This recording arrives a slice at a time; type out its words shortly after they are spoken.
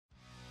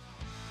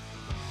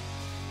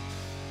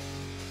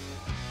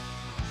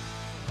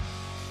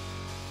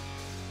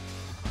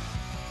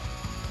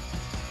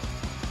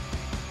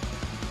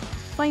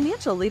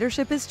Financial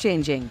leadership is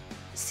changing.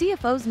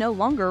 CFOs no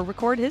longer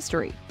record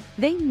history.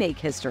 They make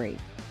history.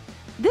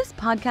 This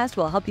podcast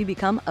will help you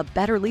become a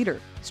better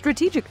leader,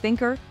 strategic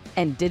thinker,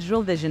 and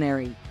digital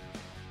visionary.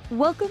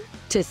 Welcome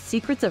to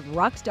Secrets of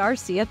Rockstar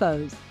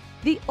CFOs,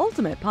 the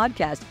ultimate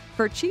podcast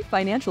for chief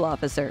financial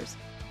officers.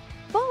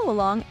 Follow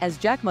along as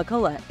Jack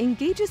McCullough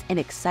engages in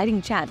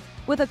exciting chats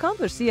with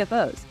accomplished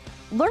CFOs,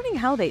 learning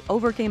how they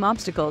overcame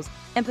obstacles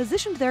and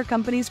positioned their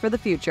companies for the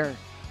future.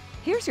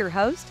 Here's your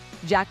host,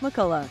 Jack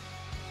McCullough.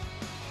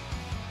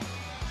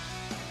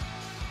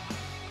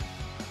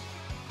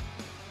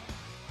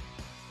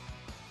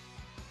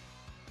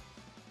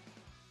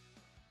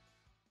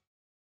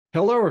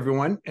 Hello,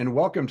 everyone, and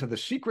welcome to the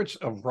Secrets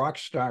of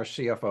Rockstar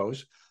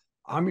CFOs.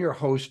 I'm your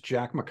host,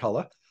 Jack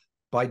McCullough.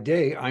 By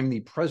day, I'm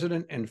the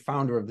president and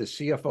founder of the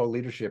CFO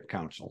Leadership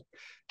Council.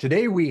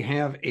 Today, we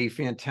have a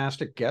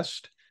fantastic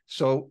guest,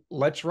 so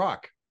let's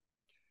rock.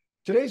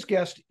 Today's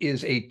guest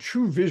is a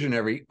true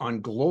visionary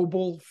on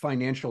global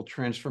financial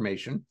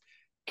transformation,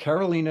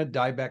 Carolina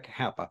Dybeck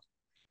Happe.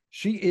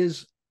 She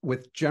is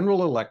with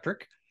General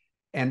Electric.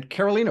 And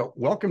Carolina,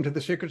 welcome to the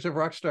Secrets of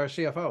Rockstar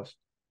CFOs.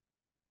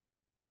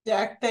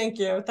 Jack, thank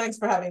you. Thanks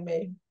for having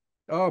me.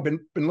 Oh,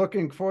 been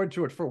looking forward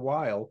to it for a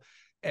while.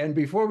 And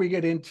before we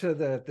get into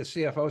the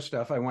CFO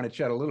stuff, I want to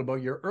chat a little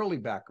about your early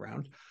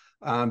background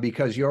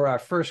because you're our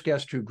first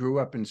guest who grew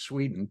up in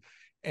Sweden.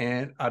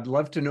 And I'd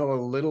love to know a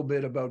little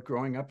bit about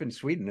growing up in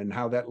Sweden and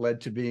how that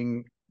led to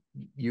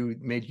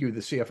made you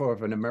the CFO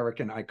of an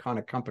American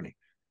iconic company.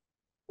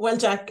 Well,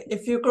 Jack,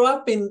 if you grow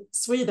up in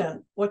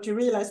Sweden, what you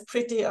realize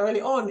pretty early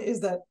on is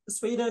that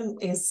Sweden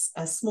is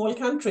a small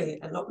country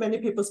and not many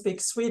people speak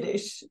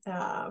Swedish.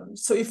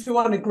 So if you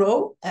want to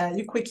grow,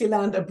 you quickly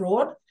land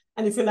abroad.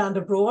 And if you land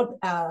abroad,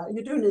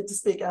 you do need to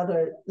speak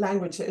other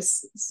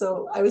languages.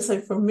 So I would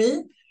say for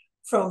me,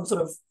 from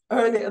sort of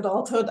early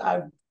adulthood,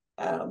 I've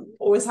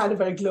always had a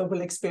very global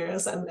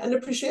experience and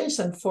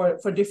appreciation for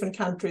different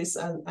countries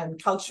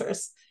and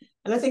cultures.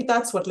 And I think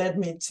that's what led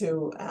me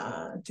to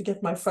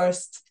get my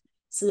first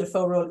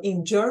CFO role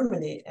in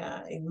Germany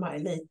in my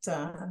late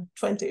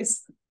 20s.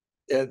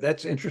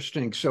 That's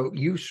interesting. So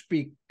you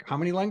speak how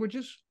many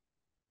languages?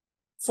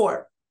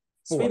 Four.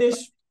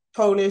 Swedish,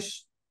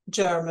 Polish,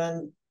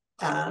 German,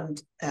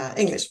 and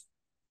English.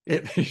 You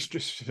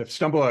just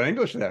stumble on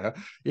English there.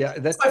 Yeah,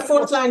 that's my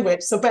fourth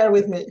language, so bear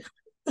with me.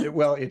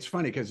 Well, it's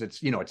funny because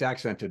it's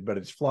accented, but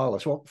it's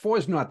flawless. Well, four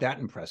is not that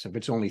impressive.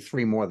 It's only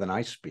three more than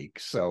I speak.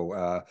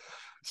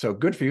 So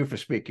good for you for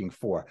speaking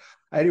four.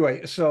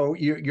 Anyway, so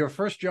your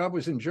first job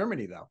was in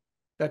Germany, though.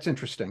 That's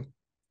interesting.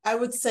 I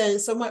would say,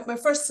 so my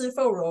first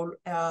CFO role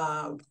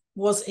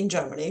was in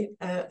Germany,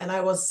 and I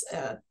was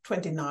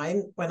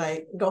 29 when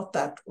I got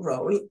that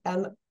role.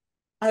 And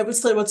I would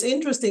say what's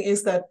interesting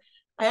is that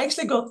I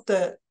actually got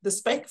the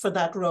spec for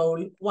that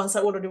role once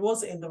I already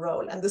was in the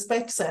role. And the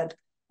spec said,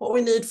 what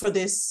we need for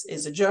this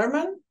is a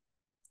German,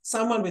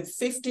 someone with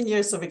 15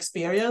 years of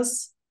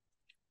experience,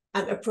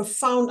 and a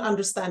profound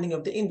understanding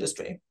of the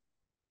industry.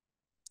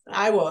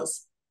 I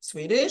was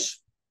Swedish,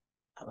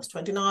 I was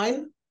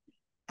 29,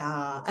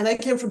 and I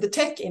came from the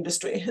tech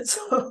industry.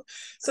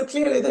 So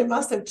clearly they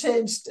must have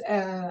changed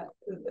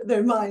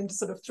their mind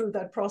sort of through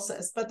that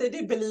process. But they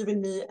did believe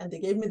in me and they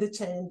gave me the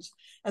change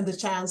and the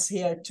chance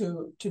here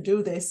to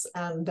do this.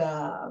 And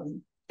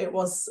it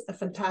was a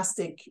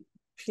fantastic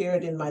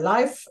period in my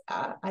life.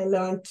 I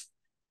learned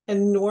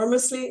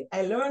enormously.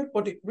 I learned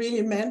what it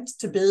really meant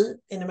to be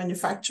in a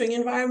manufacturing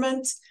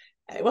environment.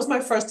 It was my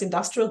first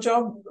industrial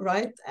job,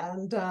 right?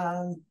 And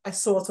I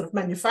saw sort of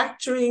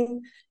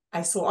manufacturing,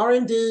 I saw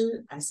R&D,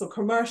 I saw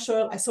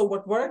commercial, I saw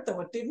what worked and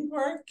what didn't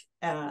work.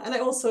 And I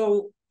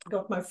also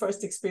got my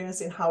first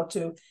experience in how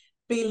to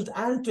build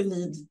and to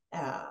lead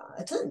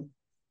a team.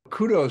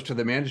 Kudos to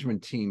the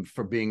management team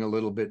for being a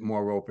little bit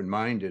more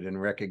open-minded and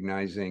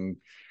recognizing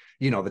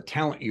the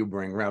talent you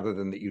bring rather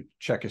than that you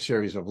check a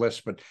series of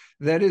lists. But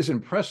that is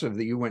impressive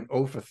that you went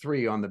 0 for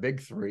 3 on the big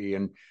three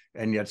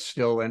and yet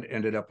still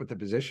ended up with the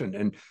position.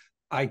 And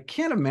I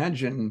can't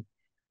imagine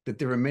that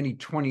there are many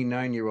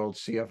 29-year-old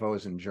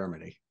CFOs in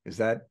Germany. Is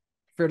that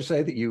fair to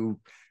say that you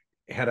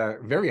had a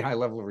very high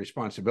level of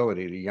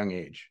responsibility at a young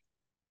age?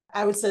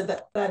 I would say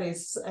that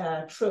is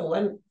true.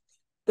 And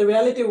the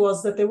reality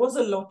was that there was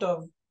a lot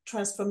of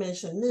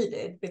transformation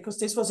needed because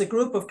this was a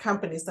group of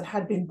companies that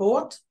had been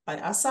bought by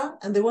ASSA,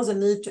 and there was a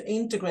need to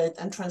integrate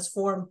and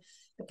transform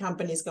the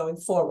companies going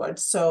forward.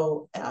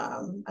 So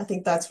I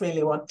think that's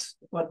really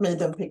what made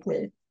them pick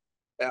me.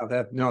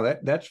 Yeah,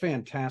 that's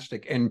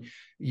fantastic. And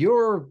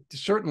you're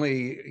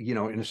certainly,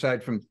 and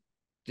aside from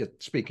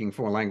just speaking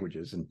 4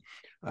 languages,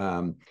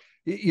 and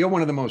you're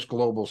one of the most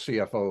global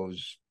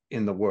CFOs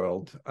in the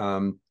world.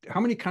 How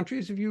many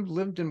countries have you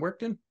lived and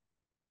worked in?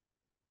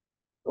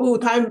 Oh,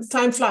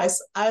 time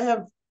flies. I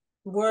have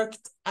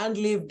worked and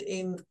lived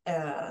in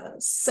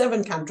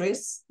 7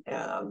 countries,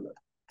 and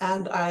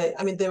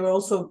I mean there were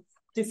also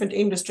different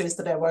industries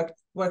that I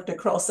worked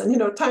across. And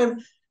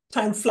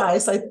time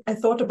flies. I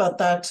thought about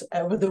that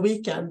over the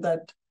weekend.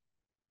 That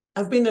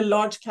I've been a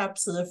large cap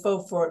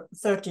CFO for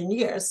 13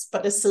 years,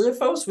 but as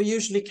CFOs, we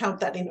usually count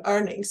that in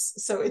earnings.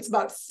 So it's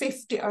about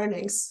 50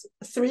 earnings,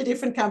 3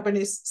 different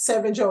companies,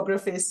 7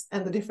 geographies,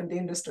 and the different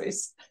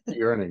industries.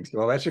 The earnings.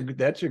 Well, that's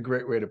a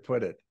great way to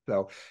put it.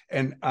 So,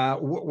 and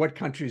what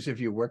countries have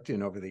you worked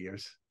in over the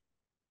years?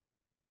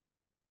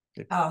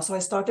 So I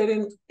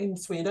started in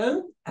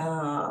Sweden.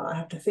 I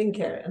have to think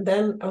here. And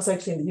then I was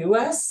actually in the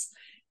US,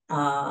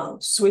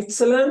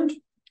 Switzerland,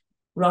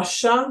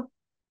 Russia,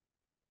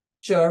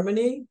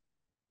 Germany,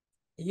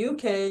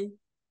 UK,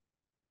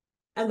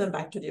 and then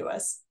back to the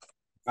US.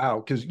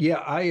 Wow, because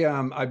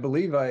I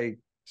believe I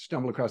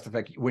stumbled across the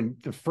fact when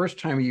the first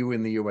time you were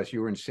in the US,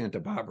 you were in Santa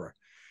Barbara,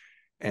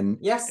 and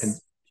yes,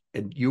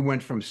 and you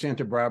went from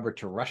Santa Barbara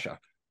to Russia.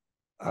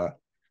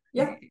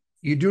 Yeah,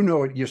 you do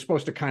know you're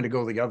supposed to kind of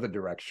go the other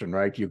direction,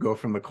 right? You go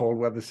from the cold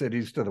weather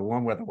cities to the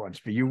warm weather ones,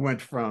 but you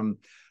went from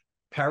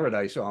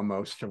paradise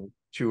almost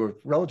to a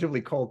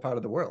relatively cold part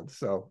of the world.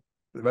 So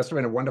it must have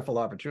been a wonderful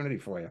opportunity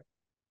for you.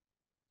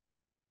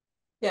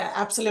 Yeah,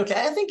 absolutely.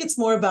 I think it's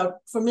more about,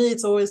 for me,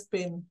 it's always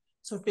been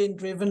sort of being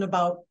driven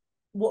about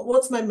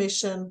what's my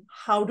mission?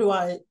 How do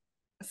I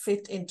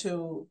fit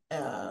into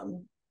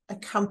a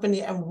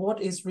company, and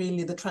what is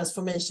really the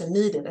transformation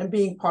needed, and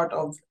being part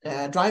of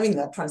driving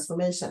that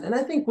transformation. And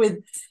I think if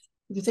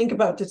you think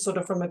about it sort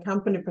of from a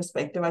company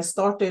perspective, I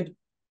started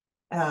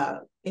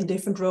in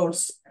different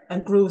roles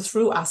and grew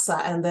through ASSA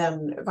and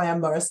then via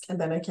Maersk,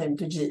 and then I came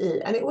to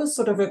GE. And it was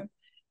sort of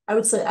I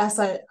would say as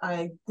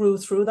I grew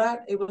through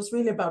that, it was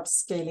really about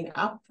scaling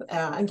up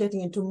and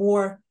getting into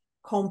more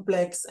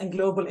complex and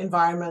global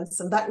environments.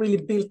 And that really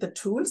built the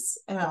tools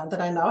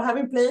that I now have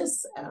in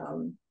place.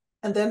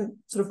 And then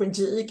sort of when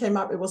GE came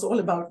up, it was all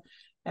about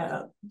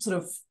sort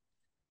of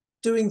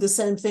doing the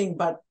same thing,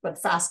 but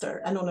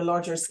faster and on a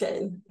larger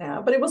scale.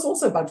 But it was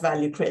also about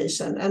value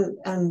creation.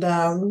 And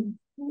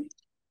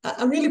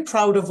I'm really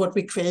proud of what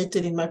we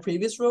created in my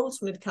previous roles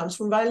when it comes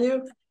from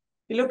value.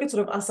 You look at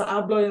sort of ASSA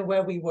ABLOY and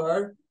where we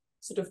were,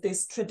 sort of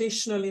this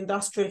traditional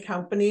industrial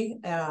company,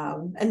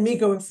 and me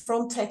going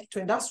from tech to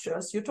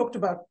industrials. You talked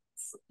about,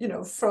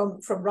 from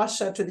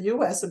Russia to the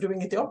US, or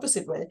doing it the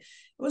opposite way.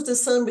 It was the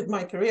same with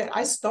my career.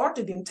 I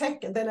started in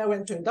tech and then I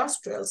went to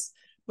industrials.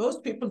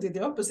 Most people did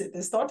the opposite.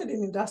 They started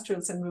in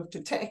industrials and moved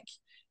to tech.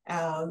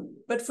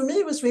 But for me,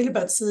 it was really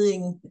about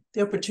seeing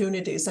the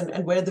opportunities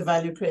and where the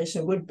value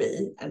creation would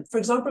be. And for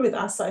example, with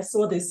ASSA, I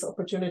saw this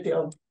opportunity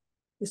of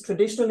this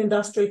traditional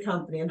industrial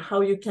company and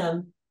how you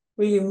can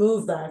really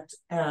move that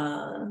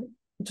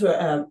to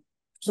a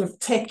sort of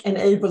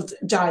tech-enabled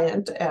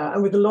giant,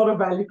 and with a lot of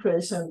value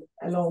creation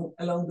along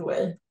the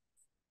way.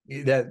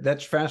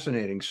 That's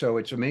fascinating. So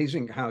it's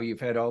amazing how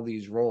you've had all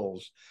these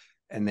roles,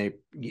 and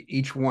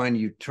each one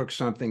you took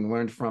something,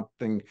 learned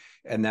something,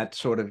 and that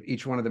sort of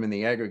each one of them in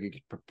the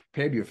aggregate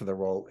prepared you for the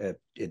role at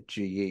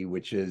GE,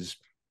 which is,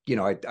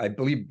 I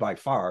believe by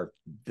far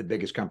the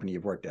biggest company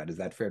you've worked at. Is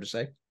that fair to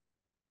say?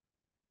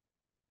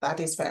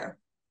 That is fair.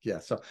 Yeah.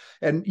 So,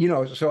 and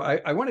so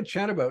I want to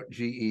chat about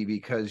GE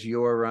because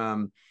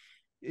you're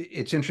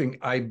it's interesting.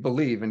 I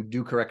believe, and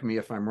do correct me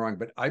if I'm wrong,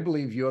 but I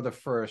believe you're the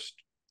first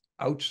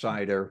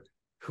outsider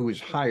who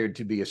is hired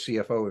to be a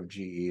CFO of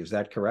GE. Is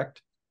that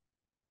correct?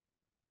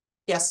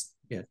 Yes.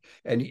 Yeah.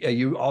 And are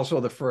you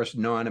also the first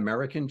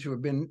non-American to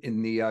have been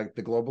in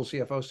the global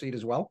CFO seat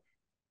as well?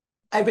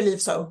 I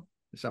believe so.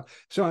 So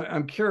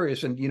I'm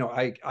curious, and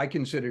I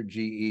consider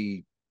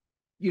GE,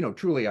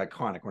 truly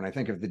iconic. When I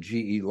think of the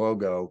GE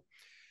logo,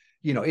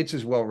 it's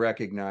as well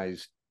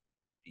recognized.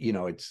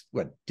 It's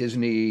what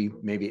Disney,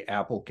 maybe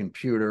Apple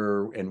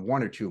Computer, and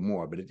one or two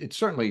more, but it's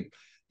certainly,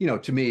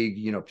 to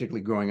me,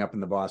 particularly growing up in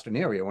the Boston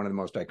area, one of the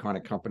most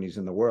iconic companies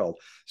in the world.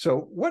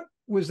 So what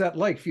was that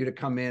like for you to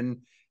come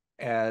in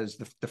as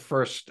the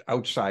first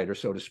outsider,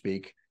 so to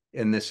speak,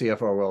 in the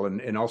CFO role,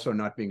 and also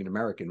not being an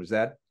American? Was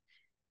that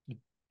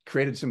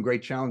created some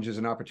great challenges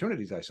and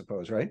opportunities, I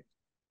suppose, right?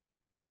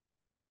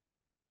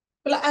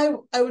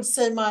 Well, I would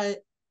say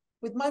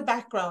with my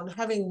background,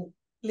 having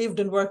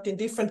lived and worked in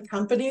different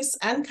companies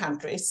and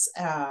countries,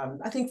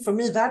 I think for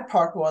me that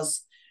part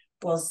was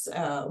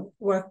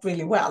worked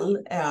really well.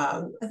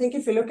 I think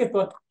if you look at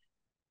what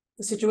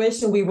the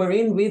situation we were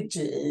in with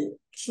GE,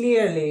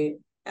 clearly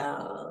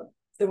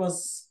there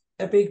was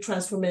a big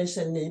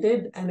transformation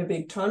needed and a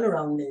big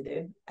turnaround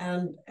needed.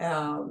 And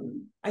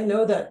I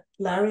know that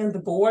Larry and the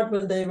board,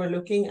 when they were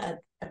looking at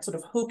sort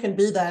of who can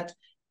be that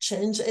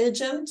change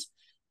agent,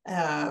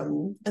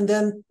 and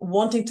then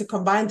wanting to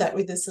combine that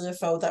with the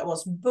CFO that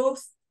was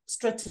both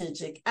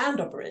strategic and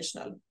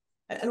operational.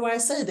 And why I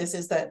say this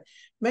is that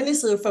many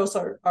CFOs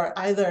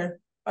are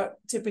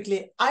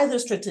typically either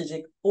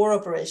strategic or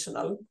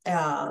operational.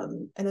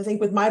 And I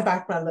think with my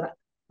background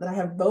that I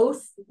have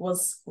both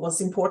was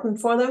important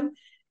for them.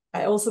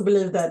 I also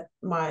believe that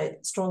my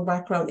strong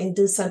background in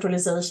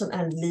decentralization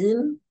and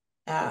lean,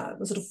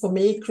 sort of for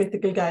me,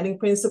 critical guiding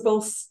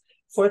principles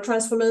for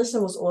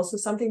transformation was also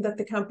something that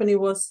the company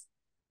was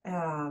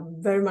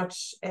very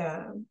much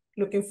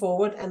looking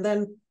forward. And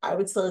then I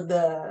would say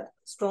the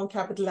strong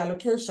capital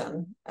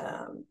allocation,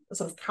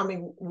 sort of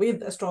coming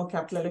with a strong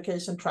capital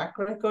allocation track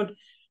record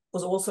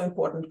was also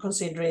important,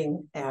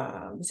 considering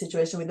the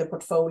situation with the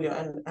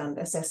portfolio and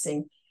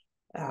assessing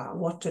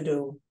what to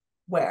do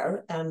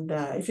where. And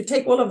if you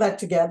take all of that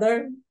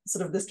together,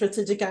 sort of the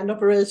strategic and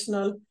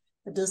operational,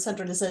 the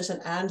decentralization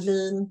and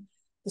lean,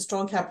 the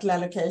strong capital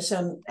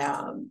allocation,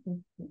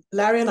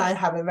 Larry and I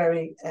have a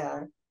very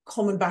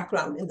common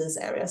background in this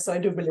area. So I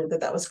do believe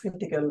that that was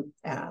critical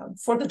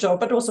for the job,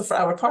 but also for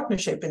our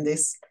partnership in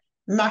this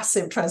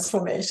massive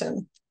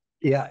transformation.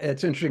 Yeah,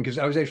 it's interesting because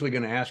I was actually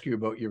going to ask you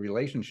about your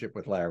relationship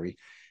with Larry.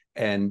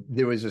 And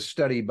there was a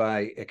study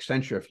by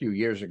Accenture a few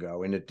years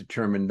ago, and it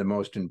determined the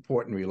most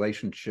important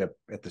relationship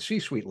at the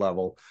C-suite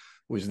level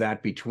was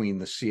that between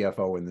the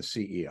CFO and the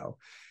CEO.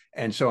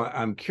 And so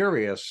I'm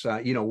curious,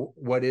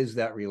 what is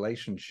that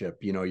relationship?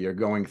 You're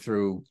going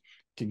through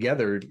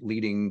together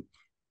leading,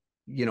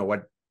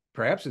 what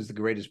perhaps is the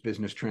greatest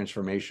business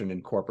transformation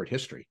in corporate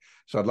history.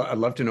 So I'd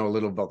love to know a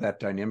little about that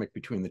dynamic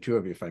between the two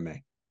of you, if I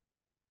may.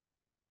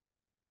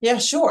 Yeah,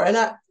 sure. And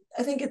I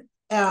think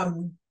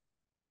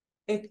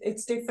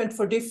it's different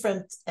for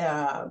different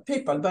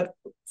people. But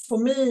for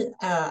me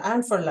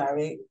and for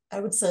Larry,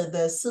 I would say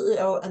the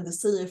CEO and the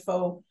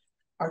CFO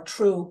are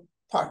true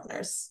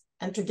partners.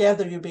 And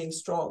together you build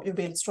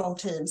strong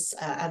teams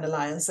and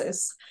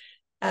alliances.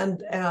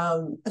 And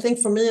I think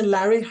for me and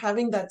Larry,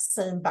 having that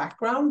same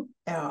background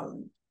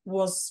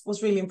was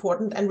really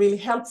important and really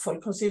helpful,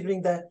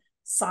 considering the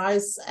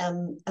size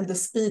and the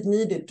speed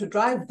needed to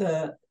drive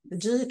the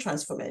GE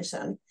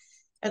transformation.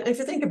 And if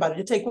you think about it,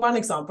 you take one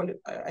example,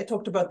 I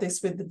talked about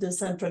this with the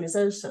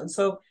decentralization.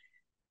 So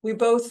we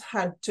both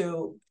had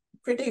to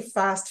pretty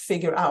fast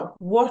figure out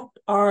what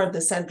are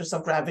the centers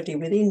of gravity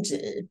within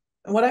GE.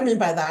 And what I mean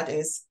by that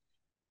is,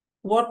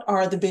 what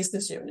are the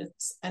business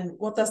units and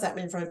what does that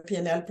mean from a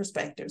P&L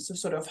perspective? So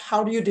sort of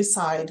how do you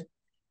decide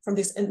from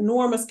this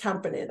enormous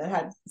company that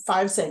had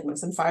 5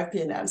 segments and 5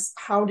 P&Ls,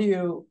 how do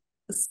you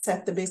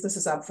set the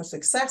businesses up for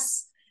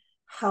success?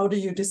 How do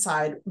you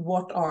decide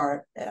what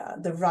are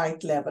the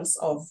right levels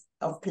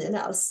of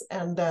P&Ls?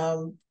 And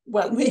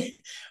well,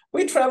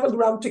 we traveled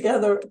around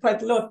together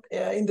quite a lot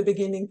in the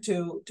beginning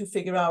to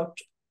figure out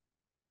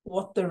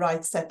what the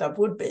right setup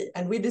would be.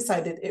 And we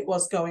decided it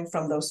was going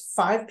from those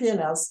 5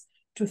 P&Ls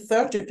to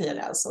 30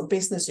 P&Ls or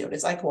business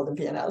units. I call them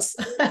P&Ls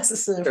as a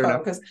CFO,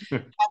 because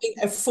having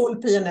a full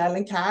P&L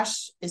and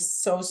cash is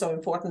so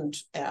important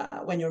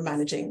when you're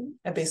managing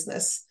a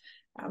business.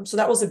 So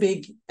that was a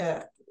big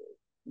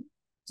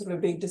sort of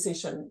a big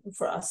decision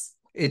for us.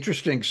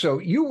 Interesting. So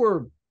you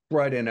were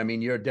brought in. I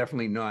mean, you're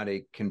definitely not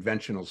a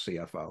conventional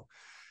CFO.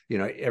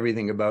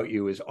 Everything about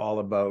you is all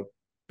about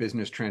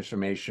business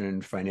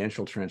transformation,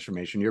 financial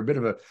transformation. You're a bit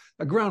of a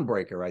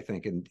groundbreaker, I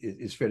think, and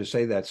it's fair to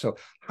say that. So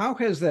how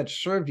has that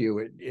served you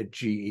at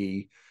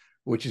GE,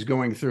 which is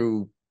going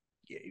through,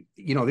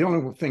 the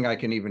only thing I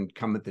can even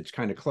comment that's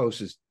kind of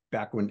close is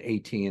back when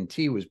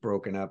AT&T was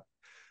broken up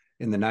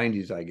in the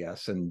 90s, I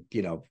guess. And,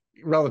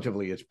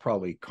 relatively, it's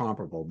probably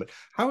comparable. But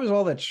how has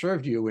all that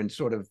served you in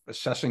sort of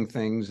assessing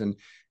things and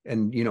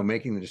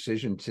making the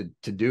decision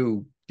to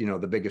do,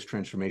 the biggest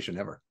transformation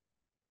ever?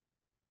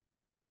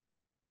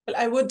 Well,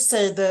 I would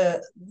say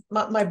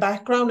my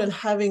background and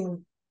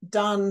having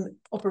done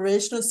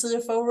operational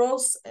CFO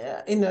roles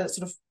in a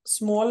sort of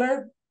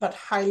smaller but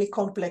highly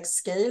complex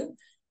scale,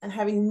 and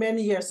having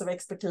many years of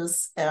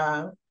expertise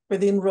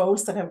within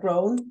roles that have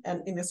grown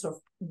and in a sort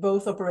of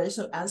both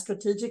operational and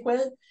strategic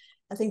way,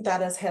 I think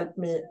that has helped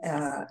me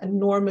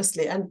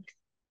enormously. And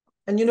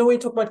we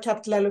talk about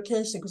capital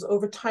allocation, because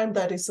over time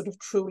that is sort of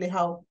truly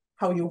how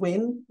you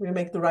win. We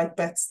make the right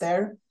bets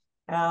there.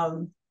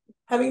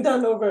 Having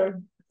done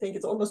over, I think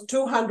it's almost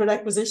 200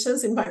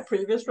 acquisitions in my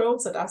previous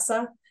roles at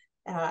ASSA,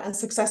 and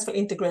successful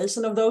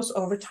integration of those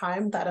over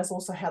time, that has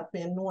also helped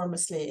me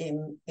enormously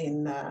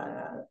in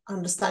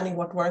understanding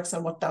what works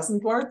and what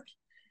doesn't work.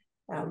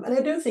 And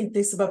I do think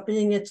this about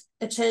being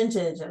a change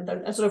agent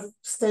and sort of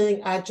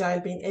staying agile,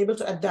 being able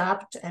to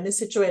adapt to any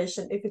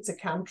situation, if it's a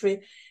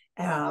country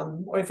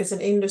or if it's an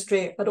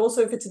industry, but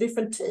also if it's a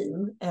different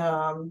team.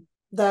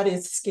 That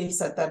is a skill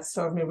set that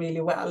served me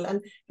really well.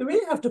 And you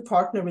really have to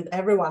partner with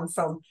everyone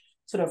from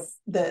sort of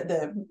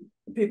the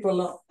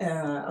people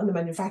on the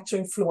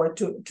manufacturing floor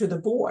to the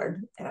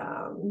board,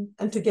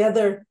 and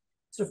together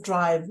sort of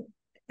drive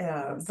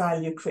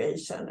value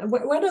creation. And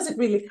where does it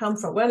really come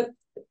from? Well,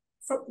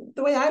 from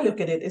the way I look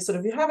at it is sort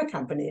of, you have a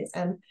company,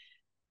 and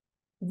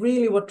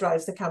really what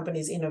drives the company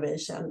is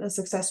innovation, a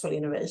successful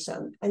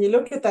innovation. And you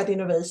look at that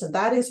innovation,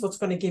 that is what's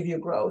going to give you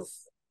growth.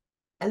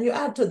 And you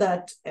add to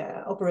that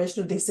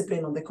operational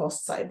discipline on the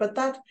cost side. But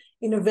that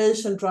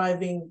innovation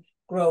driving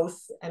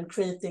growth and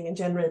creating and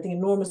generating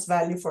enormous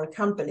value for a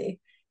company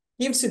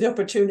gives you the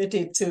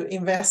opportunity to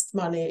invest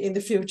money in the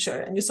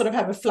future, and you sort of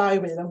have a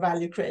flywheel of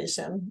value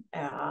creation,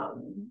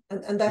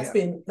 and that's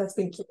been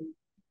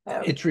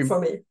key for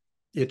me.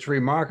 It's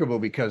remarkable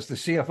because the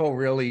CFO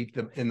really,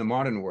 in the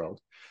modern world,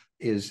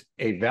 is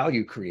a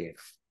value creator.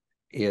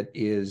 It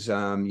is,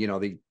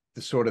 the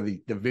the sort of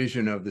the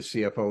vision of the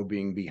CFO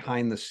being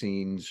behind the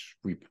scenes,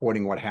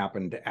 reporting what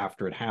happened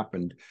after it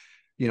happened,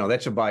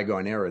 that's a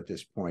bygone era at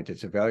this point.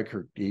 It's a value,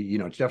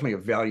 it's definitely a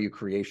value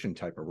creation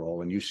type of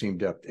role. And you seem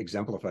to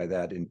exemplify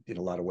that in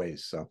a lot of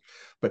ways. So,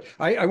 but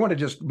I want to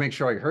just make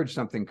sure I heard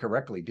something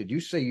correctly. Did you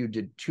say you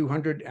did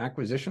 200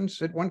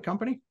 acquisitions at one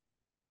company?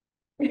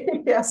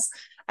 Yes,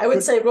 I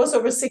would say it was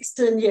over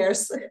 16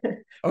 years,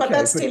 but Okay,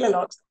 that's still a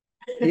lot.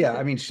 Yeah,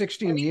 I mean,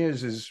 16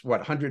 years is what,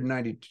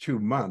 192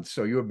 months.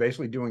 So you were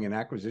basically doing an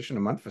acquisition a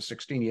month for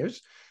 16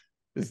 years.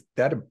 Is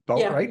that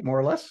about right, more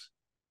or less?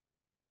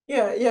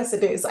 Yeah, yes,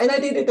 it is. And I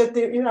did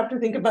it you have to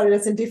think about it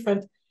as in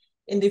different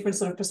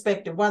sort of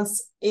perspective.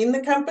 Once in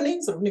the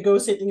company, sort of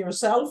negotiating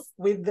yourself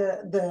with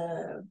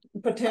the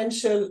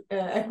potential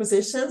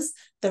acquisitions,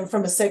 then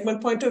from a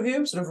segment point of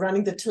view, sort of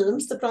running the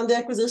teams that run the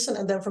acquisition,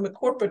 and then from a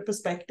corporate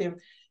perspective,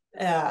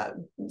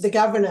 the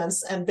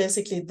governance and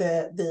basically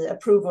the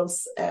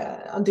approvals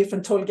on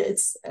different toll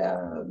gates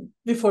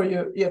before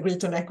you agree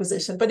to an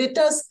acquisition. But it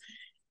does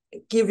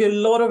give you a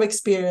lot of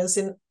experience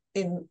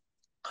in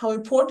how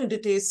important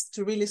it is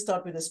to really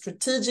start with a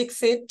strategic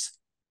fit,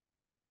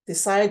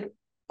 decide,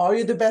 are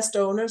you the best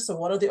owner? So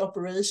what are the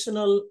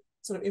operational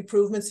sort of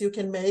improvements you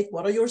can make?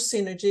 What are your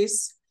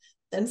synergies?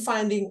 Then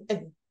finding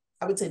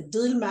I would say,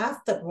 deal math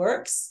that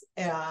works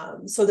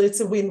so that it's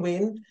a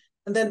win-win.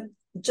 And then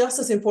just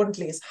as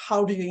importantly is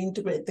how do you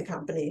integrate the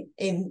company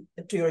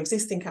into your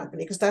existing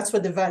company? Because that's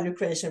where the value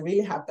creation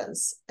really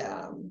happens.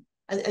 And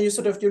you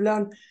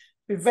learn to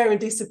be very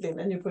disciplined,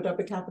 and you put up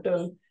a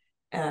capital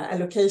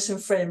allocation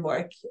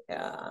framework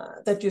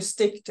that you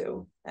stick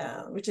to,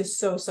 which is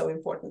so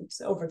important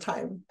over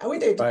time. And we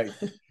did. Right.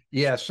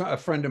 Yeah, so a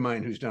friend of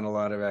mine who's done a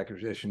lot of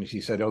acquisitions, he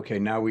said, okay,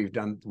 now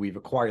we've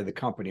acquired the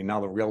company.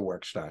 Now the real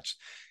work starts.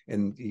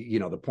 And,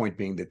 the point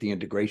being that the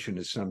integration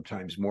is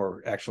sometimes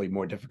more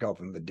difficult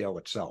than the deal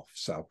itself.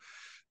 So,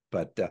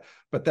 but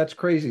that's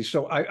crazy.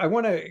 So I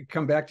want to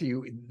come back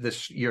to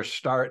your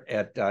start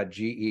at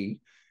GE,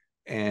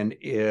 and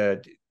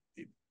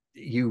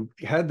you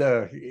had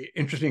the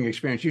interesting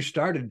experience. You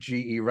started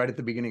GE right at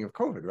the beginning of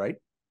COVID, right?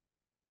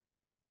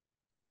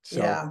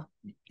 So,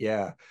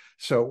 yeah.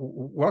 So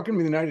welcome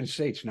to the United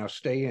States. Now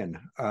stay in.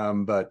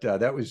 But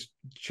that was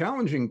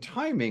challenging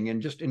timing,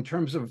 and just in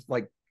terms of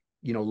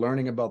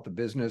learning about the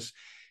business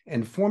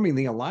and forming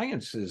the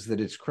alliances that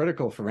it's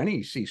critical for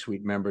any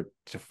C-suite member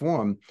to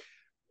form.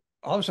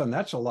 All of a sudden,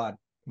 that's a lot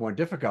more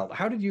difficult.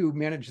 How did you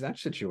manage that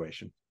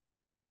situation?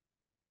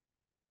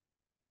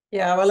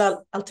 Yeah,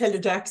 well, I'll tell you,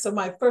 Jack. So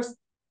my first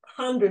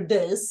 100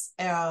 days,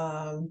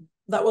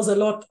 that was a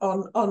lot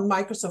on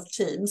Microsoft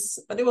Teams,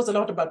 but it was a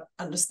lot about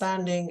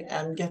understanding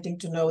and getting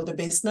to know the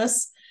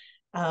business.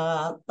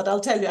 But I'll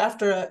tell you,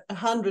 after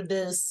 100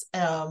 days,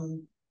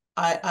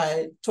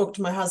 I talked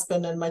to my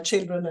husband and my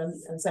children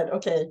and said,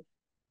 okay,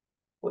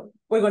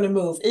 we're going to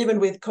move. Even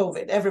with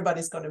COVID,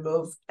 everybody's going to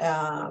move.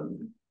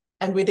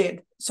 And we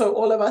did. So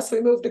all of us,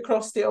 we moved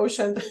across the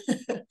ocean.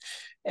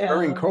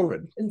 During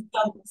COVID.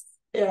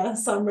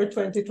 Summer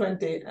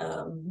 2020.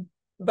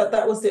 But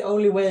that was the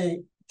only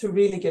way to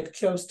really get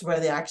close to where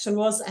the action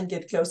was and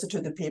get closer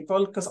to the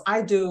people. Because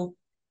I do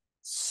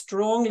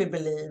strongly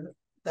believe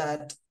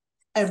that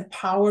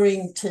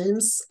empowering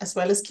teams as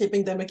well as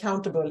keeping them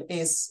accountable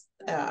is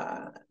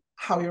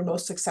how you're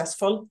most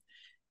successful.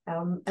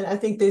 And I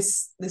think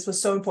this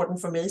was so important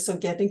for me. So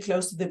getting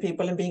close to the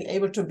people and being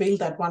able to build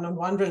that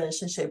one-on-one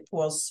relationship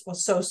was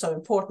so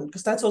important,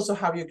 because that's also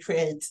how you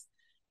create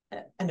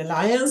an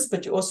alliance,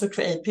 but you also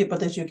create people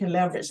that you can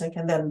leverage and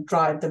can then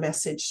drive the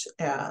message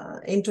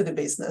into the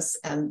business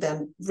and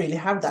then really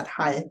have that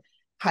high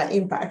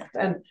impact.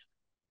 And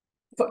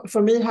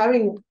for me,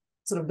 having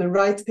sort of the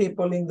right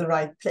people in the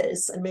right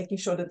place and making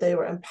sure that they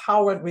were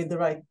empowered with the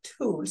right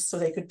tools so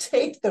they could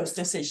take those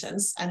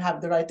decisions and have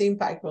the right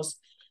impact was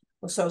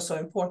so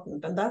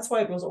important. And that's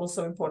why it was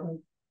also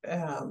important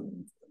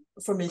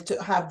for me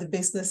to have the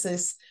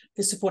businesses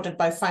be supported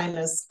by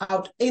finance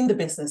out in the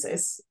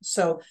businesses.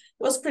 So it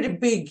was a pretty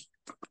big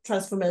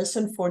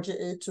transformation for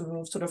GE to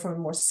move sort of from a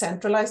more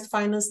centralized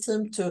finance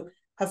team to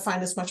have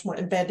finance much more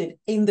embedded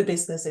in the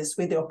businesses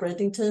with the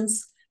operating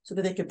teams so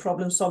that they could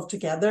problem solve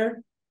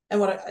together. And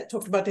what I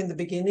talked about in the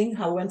beginning,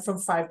 how we went from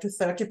 5 to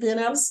 30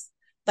 P&Ls,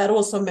 that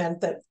also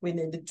meant that we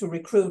needed to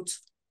recruit,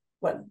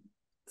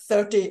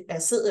 30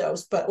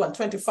 CEOs,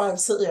 25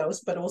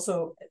 CEOs, but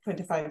also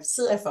 25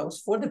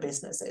 CFOs for the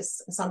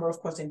businesses. Some were, of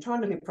course,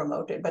 internally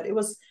promoted, but it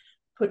was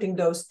putting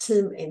those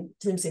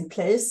teams in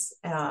place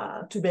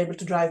to be able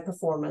to drive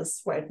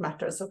performance where it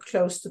matters, so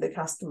close to the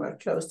customer,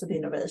 close to the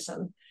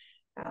innovation.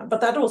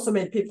 But that also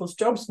made people's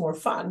jobs more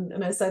fun.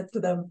 And I said to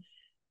them,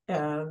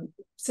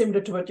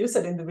 similar to what you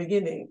said in the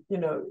beginning,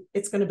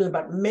 it's going to be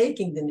about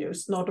making the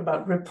news, not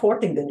about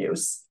reporting the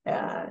news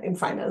in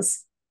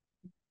finance.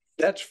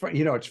 That's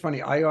it's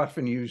funny. I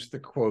often use the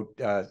quote,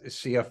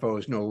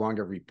 CFOs no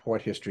longer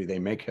report history, they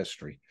make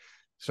history.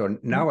 So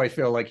now I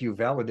feel like you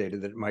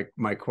validated that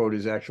my quote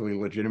is actually a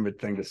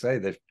legitimate thing to say,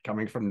 that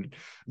coming from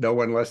no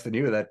one less than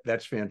you.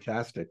 That's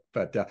fantastic.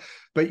 But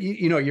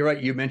you're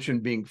right. You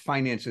mentioned being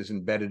finances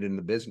embedded in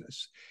the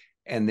business.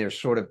 and there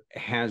sort of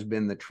has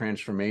been the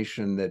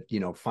transformation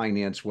that,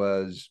 finance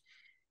was,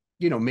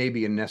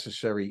 maybe a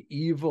necessary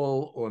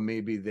evil, or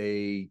maybe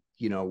they,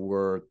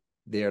 were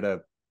there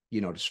to,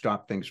 to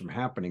stop things from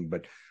happening.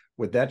 But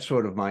with that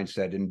sort of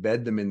mindset,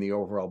 embed them in the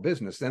overall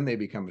business, then they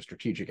become a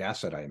strategic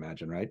asset, I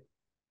imagine, right?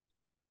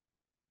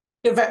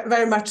 Yeah, very,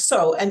 very much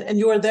so. And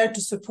you are there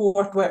to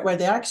support where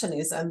the action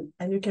is, and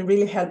you can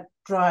really help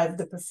drive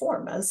the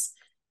performance.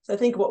 So I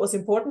think what was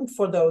important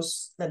for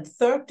those then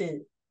 30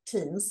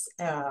 teams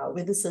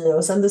with the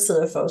CEOs and the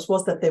CFOs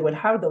was that they would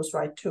have those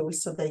right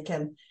tools so they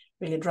can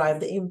really drive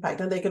the impact.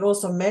 And they can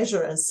also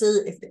measure and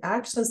see if the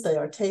actions they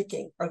are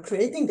taking are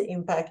creating the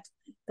impact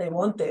they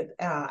wanted.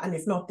 And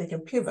if not, they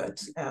can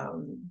pivot.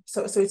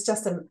 So it's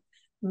just a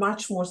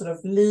much more sort of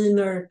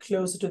leaner,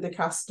 closer to the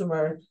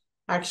customer,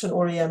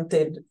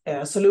 action-oriented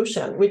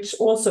solution, which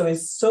also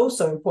is so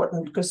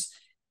important because,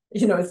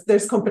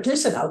 there's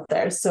competition out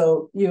there.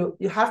 So you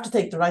have to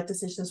take the right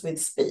decisions with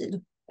speed.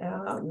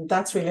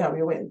 That's really how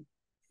you win.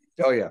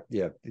 Oh, yeah.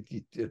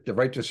 The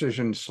right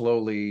decision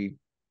slowly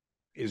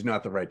is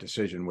not the right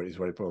decision, is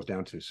what it boils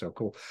down to. So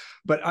cool.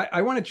 But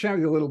I want to chat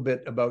with you a little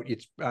bit about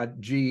its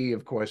GE,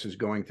 of course, is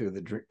going through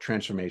the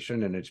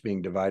transformation, and it's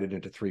being divided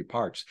into 3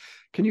 parts.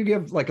 Can you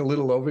give like a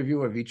little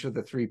overview of each of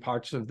the 3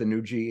 parts of the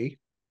new GE,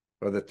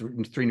 or the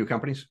 3 new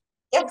companies?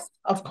 Yes,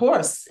 of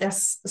course.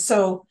 Yes.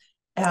 So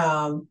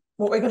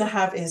what we're going to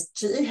have is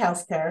GE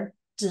Healthcare,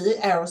 GE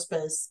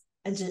Aerospace,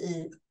 and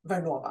GE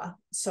Vernova.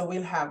 So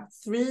we'll have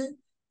 3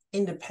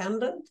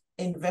 independent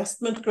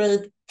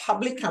investment-grade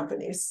public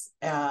companies,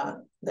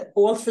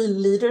 all 3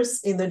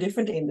 leaders in their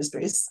different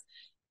industries.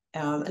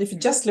 And if you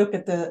just look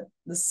at the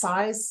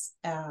size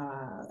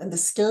and the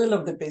scale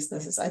of the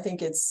businesses, I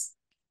think it's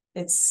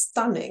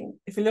stunning.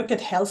 If you look at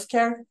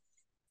healthcare,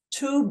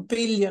 2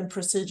 billion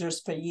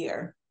procedures per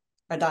year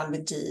are done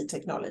with GE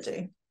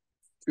technology.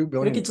 2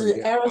 billion. Look at GE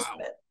Aerospace.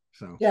 Wow.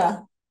 So.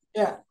 Yeah.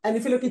 And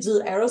if you look at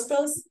GE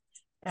Aerospace,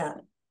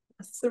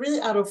 3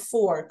 out of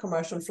 4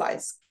 commercial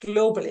flights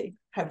globally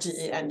have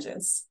GE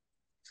engines.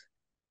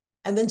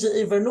 And then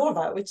GE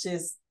Vernova, which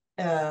is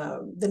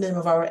the name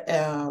of our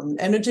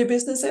energy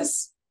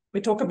businesses.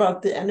 We talk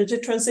about the energy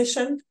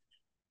transition.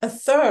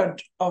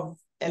 1/3 of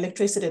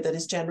electricity that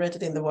is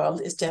generated in the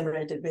world is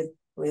generated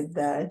with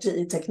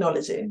GE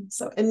technology.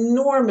 So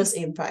enormous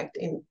impact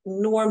in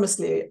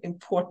enormously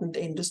important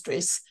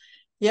industries,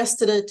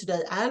 yesterday,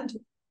 today,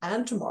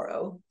 and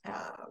tomorrow.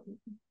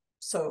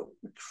 So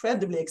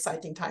incredibly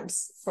exciting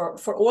times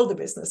for all the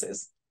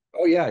businesses.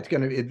 Oh yeah,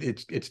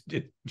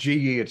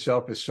 GE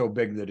itself is so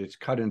big that it's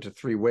cut into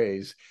 3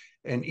 ways,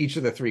 and each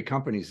of the 3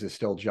 companies is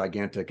still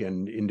gigantic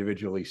and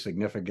individually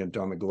significant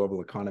on the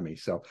global economy.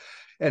 So,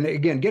 and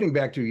again, getting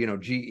back to,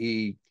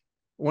 GE,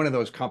 one of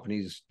those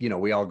companies,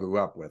 we all grew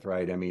up with,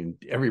 right? I mean,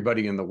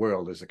 everybody in the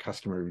world is a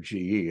customer of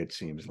GE, it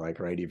seems like,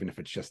 right? Even if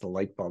it's just the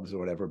light bulbs or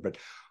whatever. But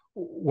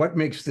what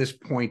makes this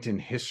point in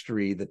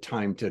history the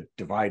time to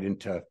divide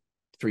into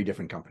 3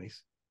 different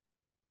companies?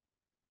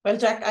 Well,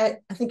 Jack,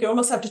 I think you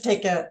almost have to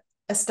take a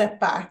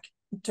step back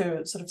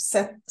to sort of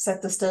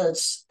set the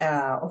stage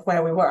of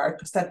where we were,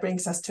 because that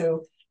brings us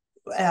to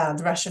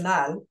the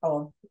rationale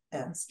of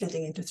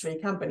splitting into 3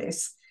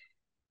 companies.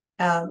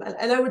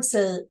 And I would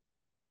say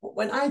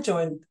when I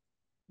joined,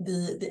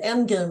 the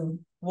end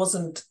game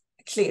wasn't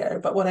clear,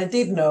 but what I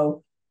did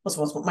know was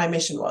what my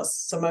mission was.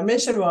 So my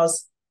mission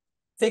was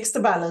fix the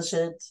balance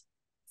sheet,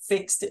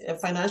 fix the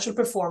financial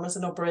performance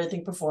and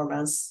operating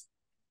performance,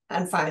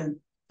 and find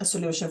a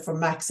solution for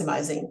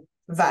maximizing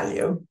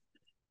value.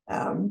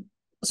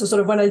 So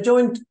sort of when I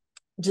joined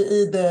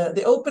GE,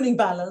 the opening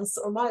balance,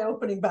 or my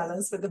opening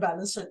balance with the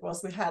balance sheet,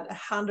 was we had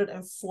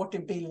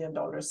 $140 billion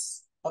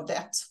of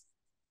debt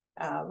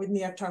with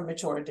near-term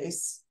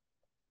maturities.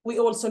 We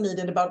also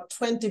needed about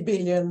 20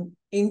 billion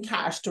in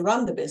cash to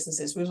run the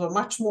businesses, which were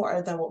much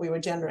more than what we were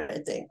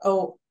generating.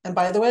 Oh, and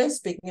by the way,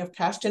 speaking of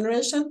cash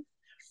generation,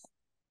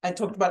 I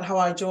talked about how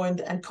I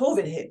joined and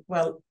COVID hit.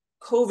 Well,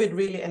 COVID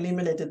really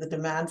eliminated the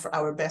demand for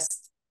our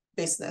best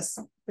business,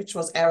 which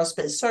was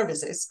aerospace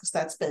services, because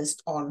that's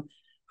based on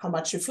how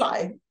much you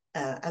fly.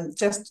 And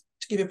just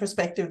to give you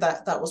perspective,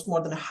 that was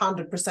more than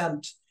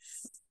 100%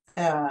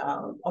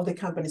 of the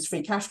company's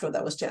free cash flow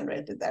that was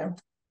generated there.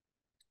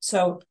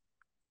 So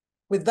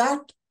with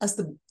that as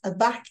a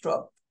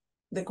backdrop,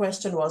 the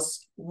question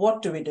was,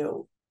 what do we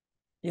do?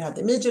 You had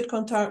the immediate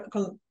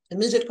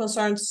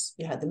concerns,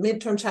 you had the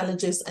midterm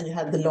challenges, and you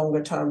had the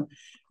longer term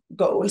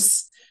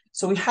goals.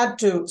 So we had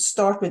to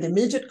start with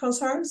immediate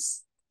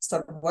concerns,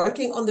 start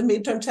working on the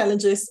midterm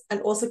challenges,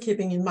 and also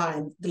keeping in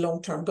mind the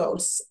long-term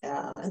goals.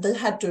 And they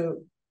had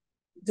to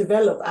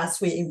develop as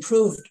we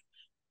improved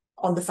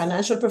on the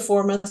financial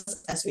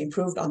performance, as we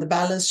improved on the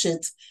balance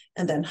sheet,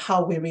 and then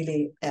how we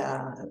really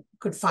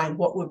could find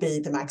what would be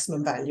the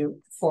maximum value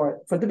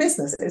for the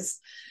businesses.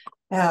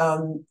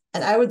 And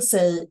I would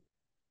say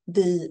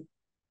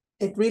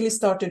it really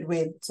started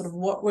with sort of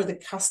what were the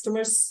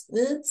customers'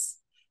 needs,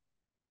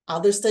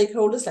 other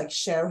stakeholders like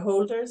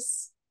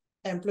shareholders,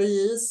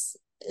 employees,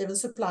 even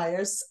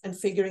suppliers, and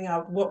figuring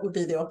out what would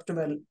be the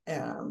optimal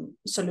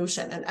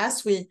solution. And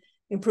as we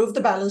improved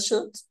the balance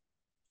sheet.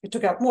 We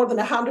took out more than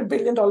 $100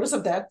 billion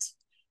of debt.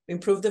 We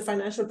improved the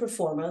financial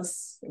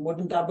performance. We more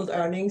than doubled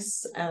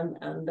earnings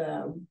and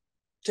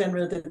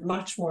generated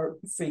much more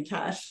free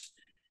cash.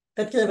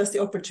 That gave us the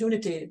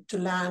opportunity to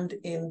land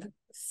in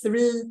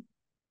 3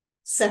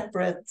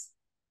 separate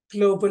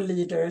global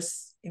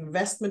leaders,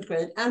 investment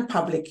grade and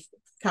public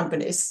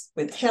companies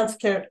with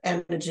healthcare,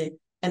 energy,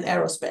 and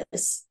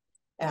aerospace.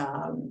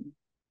 And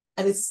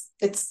it's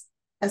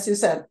as you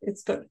said,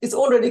 it's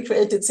already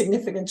created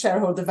significant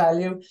shareholder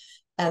value,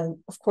 and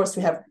of course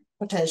we have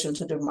potential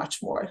to do much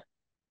more.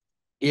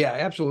 Yeah,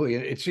 absolutely.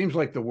 It seems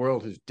like the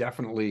world has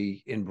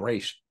definitely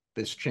embraced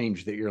this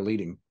change that you're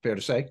leading. Fair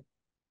to say?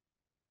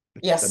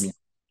 Yes, I mean,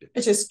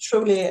 which is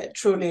truly,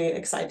 truly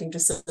exciting to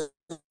see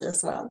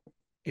as well.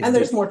 And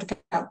there's more to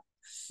come.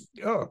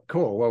 Oh,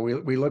 cool. Well,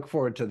 we look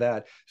forward to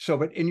that. So,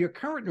 but in your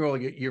current role,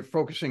 you're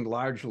focusing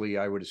largely,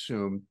 I would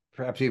assume,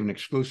 perhaps even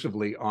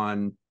exclusively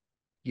on,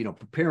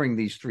 preparing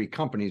these 3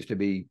 companies to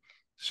be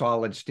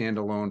solid,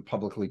 standalone,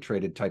 publicly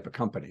traded type of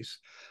companies.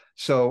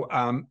 So,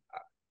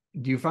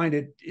 do you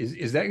find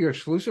is that your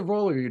exclusive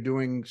role, or are you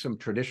doing some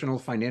traditional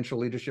financial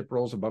leadership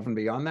roles above and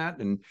beyond that?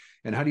 And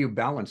how do you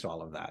balance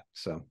all of that?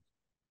 So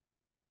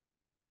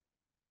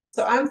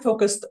I'm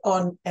focused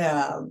on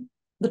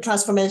the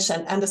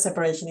transformation and the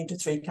separation into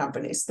 3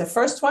 companies. The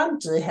first one,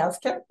 GE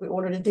Healthcare, we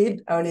already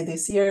did early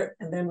this year.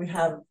 And then we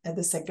have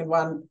the second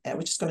one,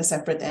 which is going to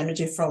separate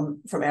energy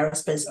from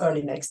aerospace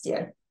early next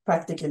year,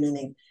 practically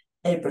meaning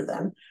April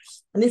then.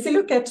 And if you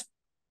look at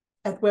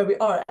where we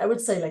are, I would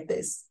say like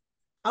this.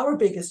 Our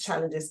biggest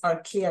challenges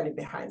are clearly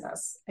behind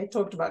us. I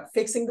talked about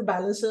fixing the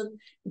balance sheet,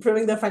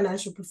 improving the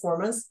financial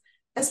performance,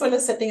 as well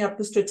as setting up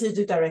the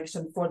strategic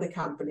direction for the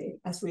company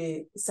as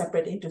we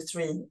separate into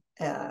 3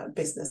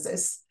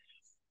 businesses.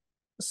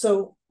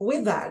 So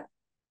with that,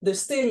 there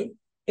still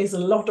is a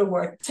lot of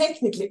work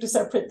technically to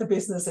separate the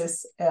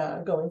businesses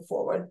going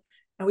forward.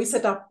 And we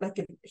set up like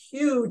a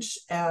huge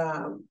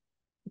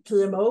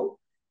PMO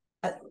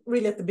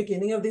really at the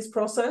beginning of this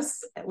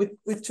process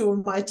with 2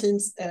 of my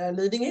teams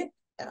leading it.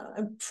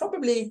 And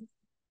probably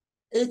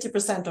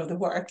 80% of the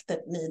work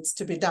that needs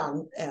to be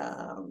done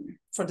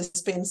for the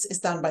spins is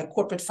done by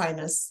corporate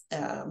finance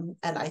and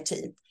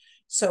IT.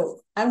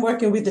 So I'm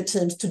working with the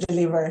teams to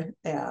deliver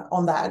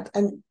on that.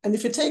 And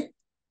if you take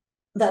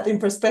that in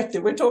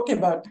perspective, we're talking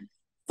about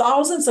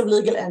thousands of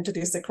legal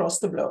entities across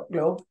the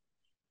globe.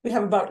 We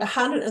have about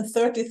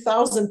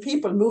 130,000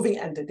 people moving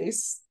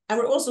entities. And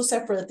we're also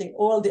separating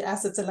all the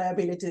assets and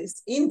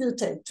liabilities in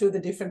detail to the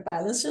different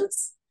balance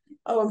sheets.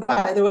 Oh, and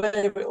by the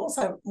way, we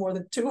also have more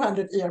than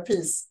 200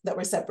 ERPs that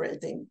we're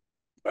separating.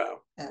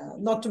 Wow.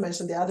 Not to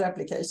mention the other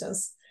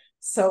applications.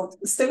 So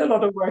still a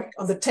lot of work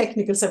on the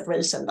technical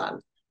separation done.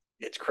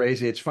 It's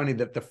crazy. It's funny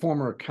that the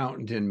former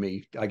accountant in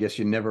me, I guess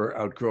you never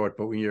outgrow it,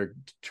 but when you're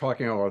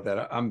talking about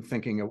that, I'm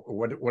thinking of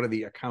what are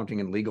the accounting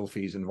and legal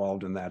fees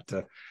involved in that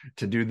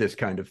to do this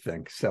kind of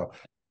thing. So,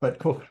 but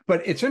cool.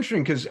 But it's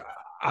interesting because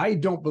I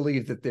don't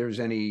believe that there's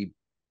any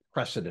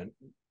precedent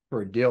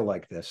for a deal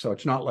like this. So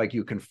it's not like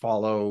you can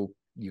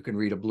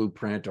read a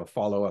blueprint or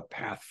follow a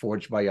path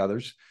forged by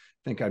others.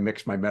 I think I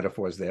mixed my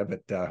metaphors there,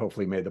 but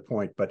hopefully made the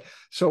point. But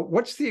so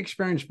what's the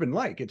experience been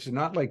like? It's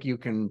not like you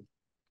can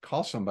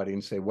call somebody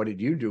and say, what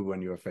did you do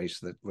when you were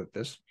faced with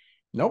this?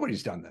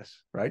 Nobody's done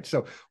this, right?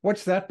 So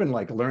what's that been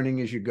like, learning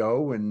as you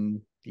go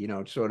and,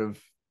 sort of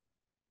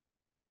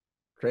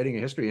creating a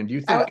history? And do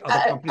you think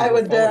other companies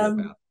will follow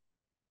your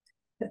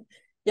path?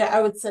 Yeah,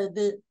 I would say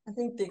I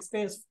think the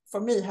experience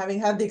for me, having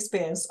had the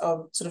experience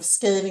of sort of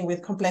scaling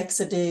with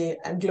complexity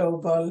and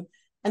global,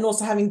 and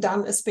also having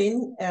done a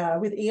spin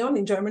with E.ON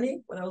in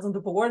Germany when I was on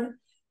the board,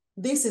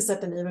 this is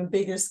at an even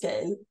bigger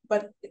scale.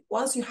 But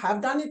once you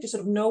have done it, you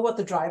sort of know what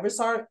the drivers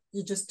are.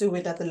 You just do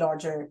it at the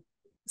larger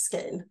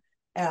scale.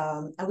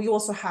 And we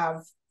also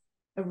have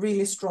a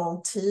really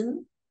strong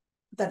team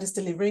that is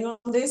delivering on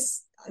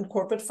this in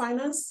corporate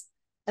finance.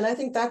 And I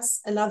think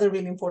that's another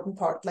really important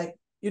part. Like,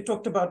 you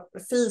talked about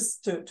fees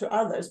to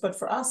others, but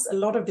for us, a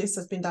lot of this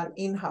has been done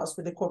in-house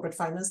with the corporate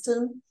finance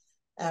team.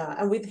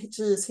 And with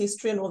GE's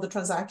history and all the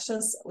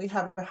transactions, we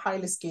have a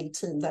highly skilled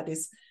team that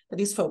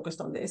is focused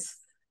on this.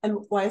 And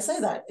why I say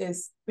that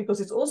is because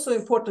it's also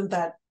important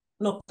that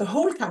not the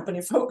whole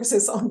company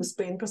focuses on the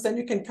spin, because then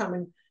you can come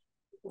in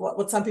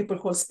what some people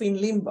call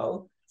spin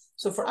limbo.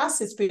 So for us,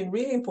 it's been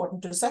really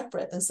important to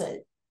separate and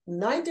say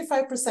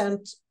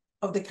 95%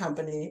 of the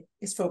company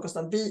is focused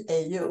on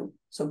BAU,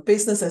 so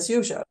business as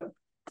usual,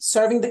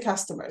 serving the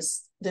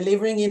customers,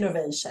 delivering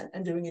innovation,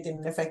 and doing it in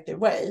an effective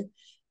way.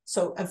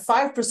 So, and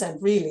 5%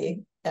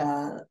 really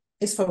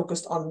is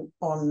focused on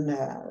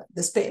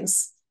the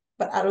spins.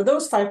 But out of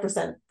those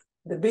 5%,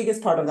 the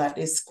biggest part of that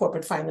is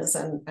corporate finance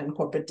and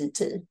corporate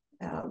DT.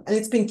 And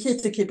it's been key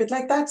to keep it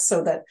like that,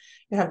 so that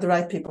you have the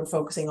right people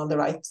focusing on the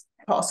right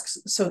tasks,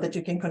 so that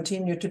you can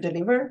continue to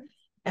deliver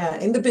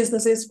in the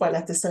businesses while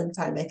at the same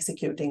time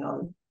executing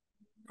on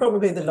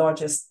probably the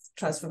largest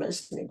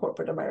transformation in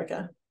corporate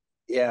America.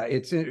 Yeah,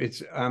 it's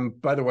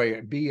by the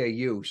way,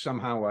 BAU,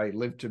 somehow I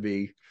live to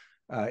be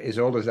as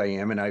old as I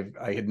am, and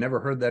I had never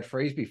heard that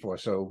phrase before.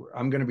 So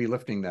I'm going to be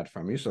lifting that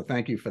from you. So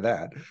thank you for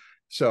that.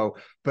 So,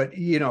 but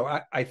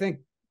I think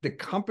the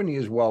company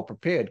is well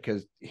prepared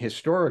because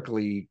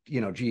historically,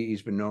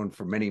 GE's been known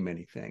for many,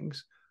 many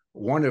things.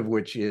 One of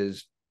which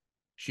is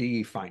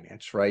GE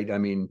Finance, right? I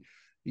mean,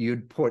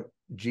 you'd put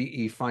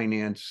GE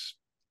Finance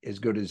as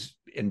good as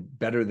and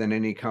better than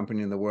any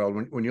company in the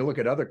world. When you look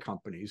at other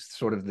companies,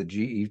 sort of the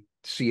GE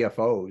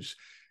CFOs,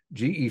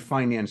 GE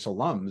Finance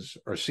alums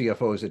are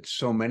CFOs at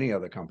so many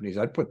other companies.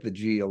 I'd put the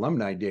GE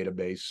alumni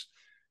database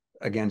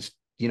against,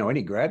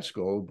 any grad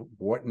school,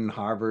 Wharton,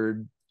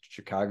 Harvard,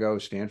 Chicago,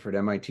 Stanford,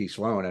 MIT,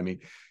 Sloan. I mean,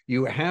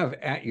 you have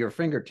at your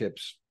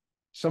fingertips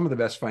some of the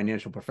best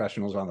financial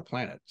professionals on the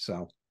planet.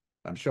 So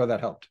I'm sure that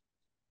helped.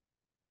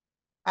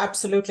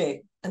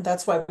 Absolutely. And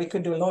that's why we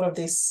could do a lot of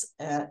this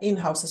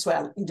in-house as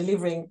well, in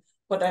delivering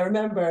what I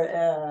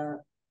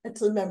remember a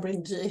team member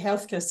in GE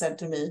Healthcare said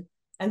to me,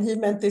 and he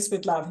meant this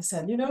with love. He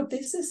said,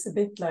 this is a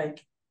bit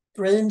like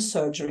brain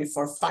surgery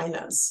for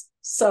finance.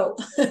 So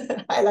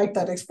I like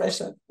that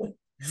expression.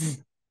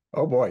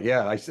 Oh boy,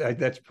 yeah,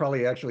 that's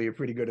probably actually a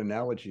pretty good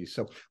analogy.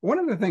 So one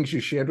of the things you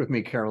shared with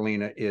me,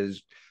 Carolina,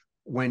 is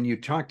when you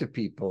talk to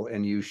people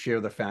and you share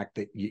the fact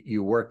that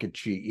you work at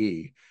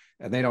GE,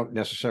 and they don't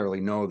necessarily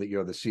know that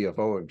you're the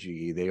CFO of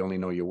GE, they only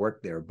know you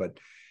work there, but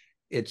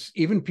it's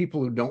even people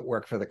who don't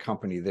work for the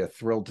company, they're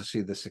thrilled to see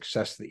the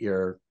success that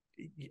you're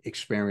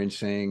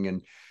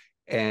experiencing,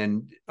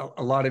 and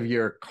a lot of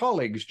your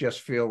colleagues just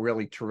feel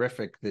really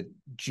terrific that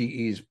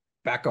GE's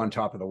back on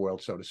top of the world,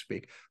 so to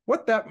speak.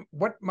 What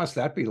must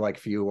that be like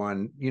for you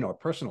on, a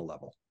personal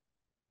level?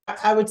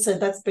 I would say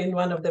that's been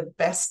one of the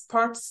best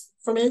parts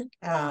for me.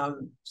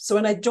 So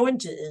when I joined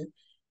GE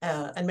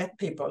and met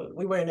people,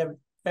 we were in a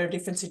very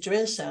different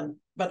situation,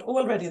 but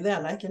already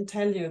then I can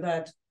tell you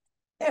that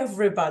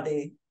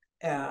everybody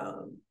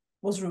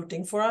was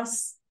rooting for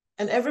us,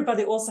 and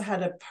everybody also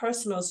had a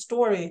personal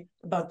story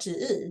about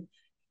GE.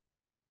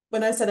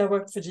 When I said I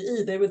worked for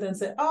GE, they would then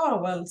say, "Oh,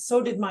 well,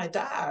 so did my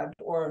dad,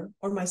 or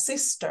my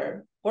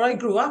sister, or I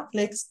grew up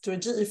next to a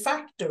GE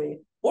factory,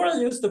 or I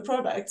used the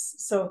products."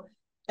 So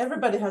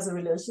everybody has a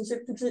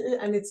relationship to GE,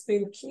 and it's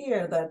been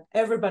clear that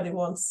everybody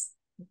wants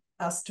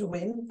us to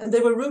win, and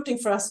they were rooting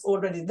for us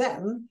already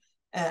then.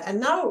 And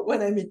now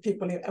when I meet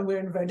people, and we're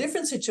in a very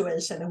different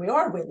situation, and we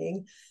are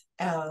winning,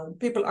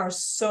 people are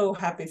so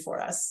happy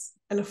for us.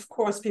 And of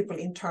course, people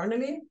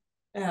internally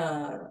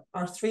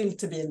are thrilled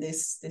to be in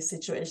this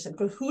situation,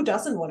 because who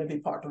doesn't want to be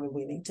part of a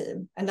winning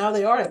team? And now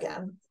they are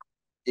again.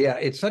 Yeah,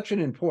 it's such an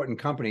important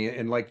company.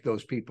 And like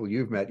those people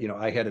you've met,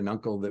 I had an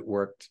uncle that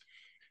worked,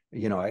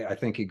 I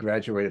think he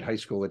graduated high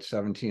school at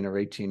 17 or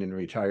 18 and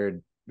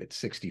retired at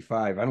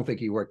 65. I don't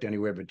think he worked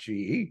anywhere but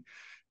GE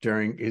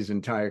during his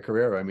entire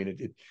career. I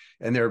mean,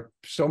 and there are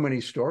so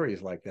many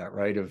stories like that,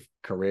 right? Of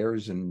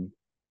careers and,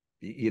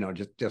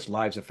 just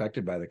lives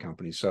affected by the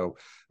company. So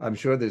I'm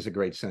sure there's a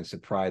great sense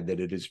of pride that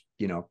it is,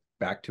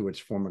 back to its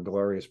former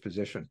glorious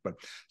position. But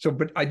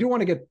I do want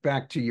to get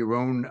back to your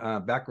own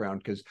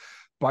background, because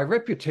by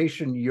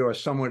reputation, you're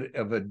somewhat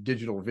of a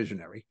digital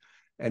visionary,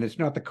 and it's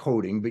not the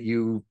coding, but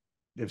you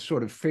have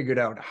sort of figured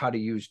out how to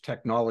use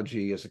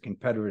technology as a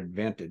competitive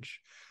advantage.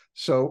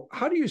 So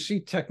how do you see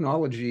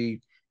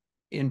technology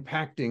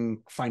impacting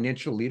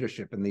financial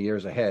leadership in the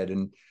years ahead?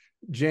 And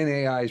Gen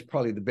AI is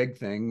probably the big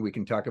thing. We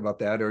can talk about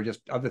that, or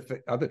just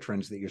other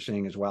trends that you're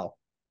seeing as well.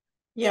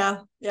 Yeah.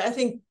 I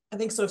think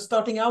sort of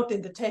starting out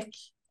in the tech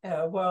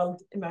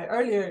world in my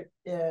earlier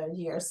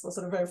years was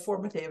sort of very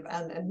formative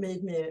and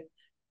made me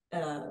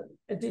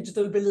a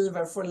digital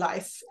believer for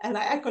life. And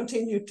I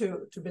continue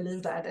to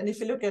believe that. And if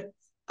you look at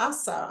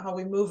ASSA, how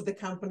we moved the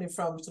company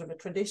from sort of a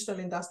traditional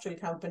industrial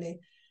company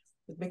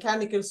with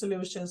mechanical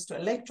solutions to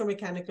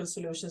electromechanical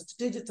solutions to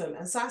digital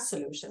and SaaS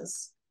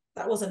solutions,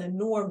 that was an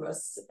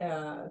enormous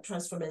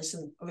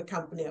transformation of a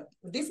company,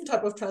 a different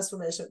type of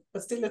transformation,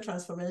 but still a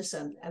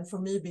transformation. And for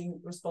me,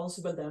 being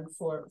responsible then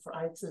for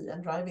IT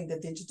and driving the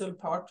digital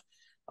part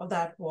of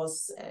that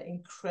was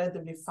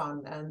incredibly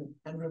fun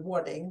and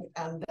rewarding.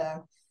 And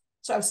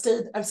so I've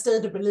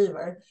stayed a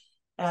believer.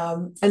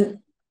 And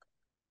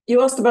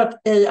you asked about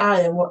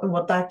AI and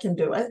what that can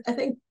do. I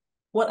think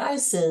what I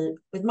see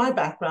with my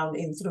background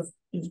in sort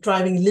of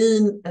driving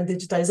lean and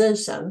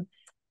digitization,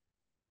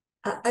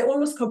 I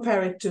almost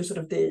compare it to sort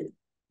of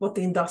what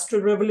the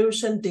Industrial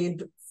Revolution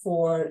did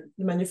for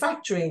the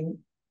manufacturing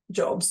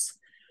jobs.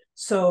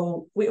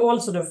 So we all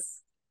sort of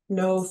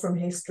know from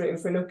history,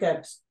 if we look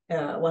at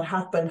what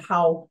happened,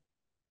 how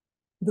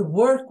the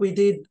work we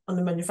did on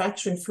the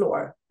manufacturing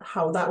floor,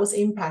 how that was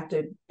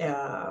impacted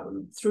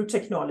through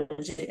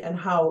technology, and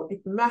how it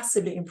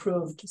massively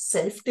improved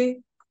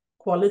safety,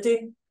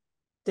 quality,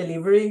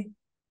 delivery,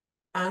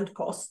 and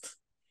cost,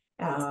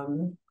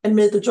 and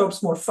made the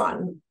jobs more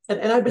fun.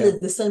 And I believe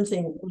the same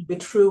thing will be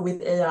true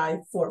with AI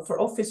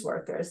for office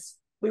workers.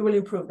 We will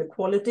improve the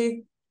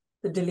quality,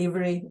 the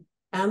delivery,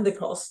 and the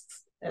cost.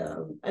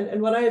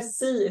 And what I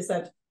see is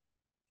that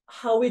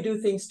how we do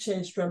things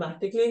change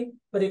dramatically,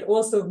 but it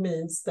also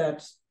means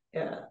that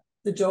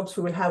the jobs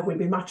we will have will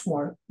be much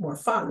more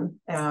fun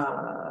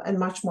and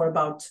much more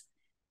about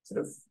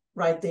sort of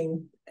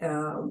writing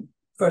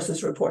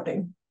versus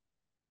reporting.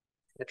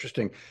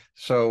 Interesting.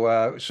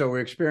 So, so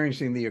we're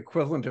experiencing the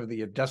equivalent of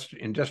the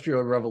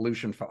industrial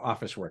revolution for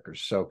office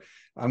workers. So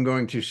I'm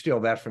going to steal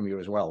that from you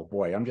as well.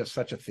 Boy, I'm just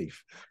such a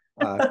thief.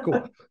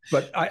 Cool.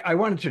 But I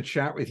wanted to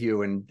chat with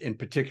you, and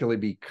particularly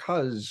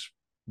because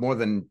more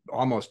than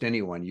almost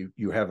anyone,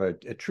 you have a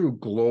true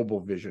global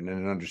vision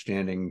and an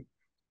understanding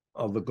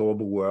of the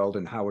global world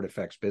and how it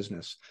affects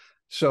business.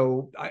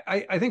 So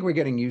I think we're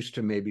getting used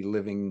to maybe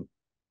living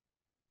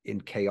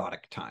in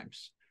chaotic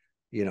times,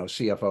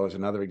 CFOs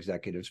and other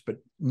executives, but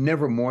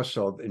never more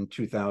so in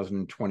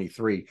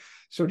 2023.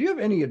 So do you have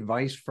any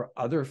advice for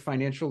other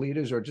financial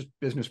leaders or just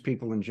business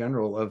people in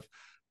general of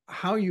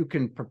how you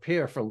can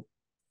prepare for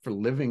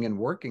living and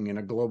working in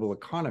a global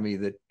economy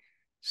that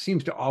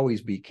seems to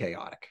always be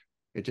chaotic?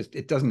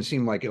 It doesn't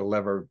seem like it'll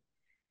ever,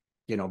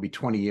 be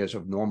 20 years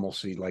of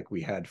normalcy like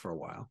we had for a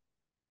while.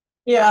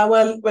 Yeah,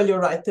 well, you're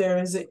right.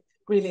 It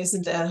really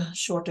isn't a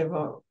shortage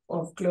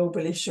of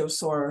global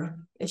issues or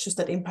issues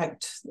that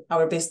impact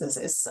our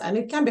businesses. And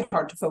it can be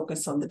hard to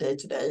focus on the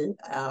day-to-day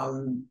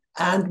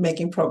and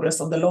making progress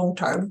on the long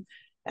term.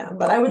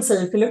 But I would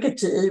say if you look at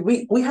GE,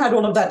 we had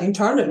all of that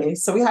internally.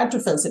 So we had to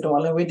face it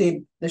all, and we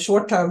did the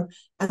short term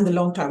and the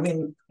long term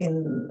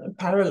in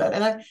parallel.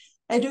 And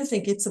I do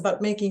think it's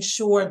about making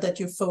sure that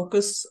you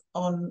focus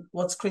on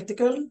what's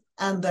critical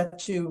and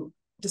that you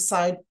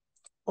decide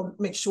or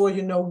make sure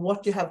you know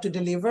what you have to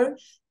deliver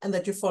and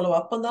that you follow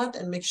up on that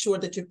and make sure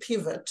that you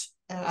pivot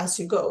as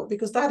you go,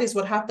 because that is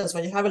what happens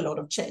when you have a lot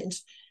of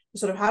change. You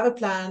sort of have a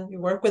plan, you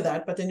work with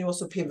that, but then you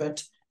also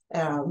pivot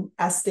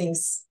as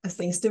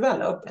things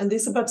develop. And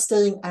this is about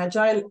staying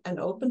agile and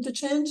open to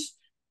change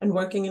and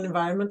working in an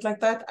environment like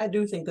that. I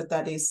do think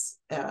that is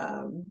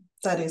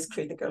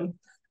critical.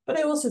 But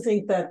I also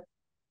think that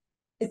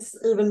it's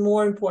even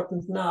more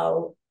important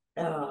now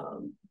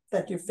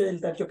that you feel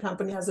that your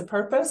company has a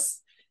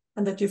purpose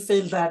and that you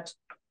feel that,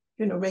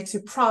 makes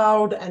you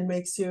proud and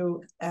makes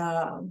you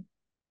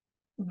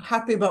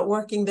happy about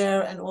working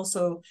there, and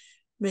also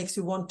makes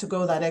you want to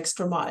go that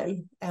extra mile.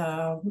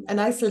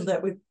 And I feel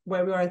that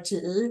where we are at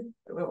GE,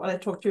 what I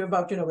talked to you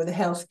about, with the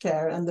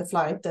healthcare and the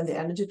flight and the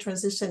energy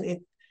transition,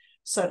 it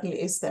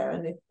certainly is there.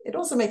 And it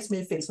also makes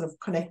me feel sort of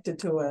connected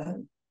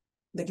to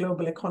the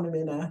global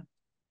economy in a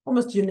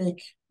almost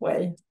unique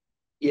way.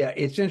 Yeah,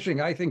 it's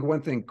interesting. I think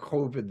one thing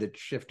COVID that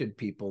shifted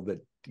people that,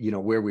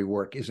 where we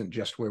work isn't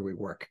just where we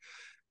work.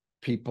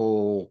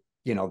 People,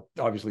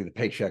 obviously the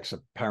paycheck's a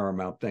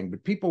paramount thing,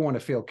 but people want to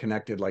feel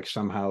connected, like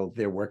somehow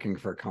they're working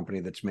for a company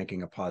that's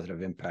making a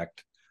positive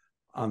impact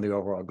on the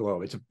overall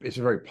globe. It's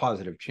a very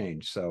positive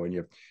change. So,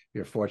 and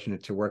you're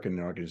fortunate to work in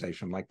an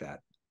organization like that.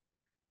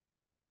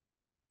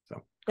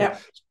 So, cool. Yeah.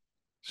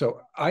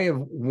 So I have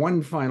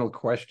one final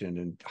question,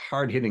 and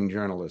hard-hitting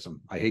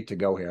journalism. I hate to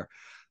go here.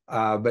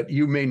 But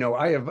you may know,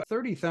 I have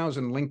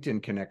 30,000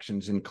 LinkedIn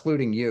connections,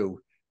 including you.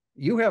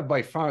 You have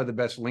by far the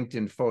best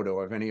LinkedIn photo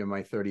of any of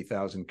my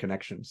 30,000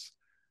 connections.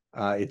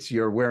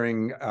 You're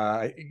wearing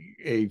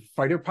a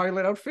fighter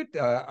pilot outfit.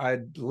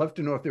 I'd love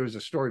to know if there was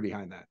a story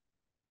behind that.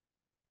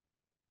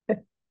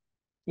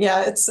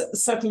 Yeah,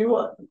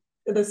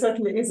 there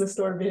certainly is a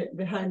story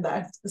behind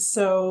that.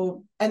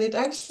 So, and it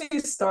actually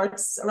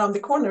starts around the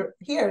corner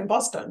here in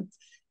Boston,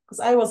 because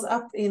I was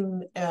up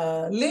in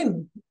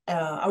Lynn,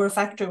 our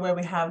factory where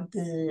we have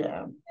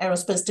the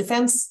aerospace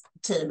defense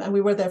team, and we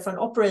were there for an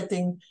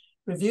operating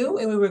review,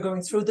 and we were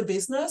going through the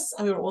business,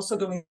 and we were also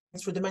going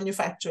through the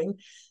manufacturing.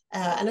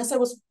 And as I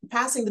was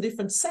passing the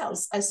different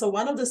cells, I saw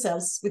one of the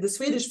cells with the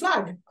Swedish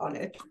flag on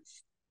it.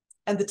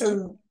 And the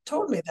team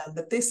told me then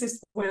that this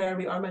is where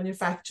we are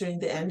manufacturing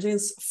the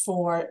engines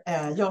for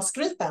JAS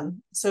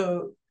Gripen,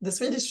 so the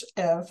Swedish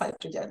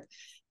fighter jet.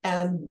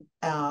 And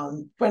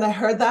when I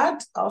heard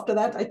that, after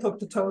that, I talked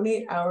to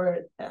Tony,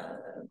 our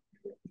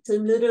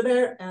team leader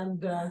there,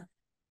 and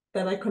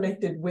then I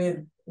connected with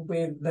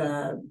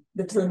the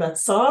team at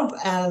Saab,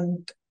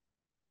 and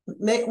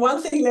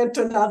one thing led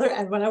to another.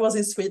 And when I was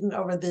in Sweden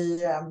over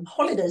the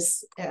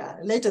holidays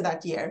later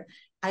that year,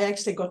 I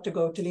actually got to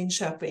go to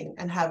Linköping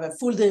and have a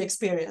full day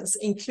experience,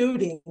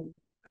 including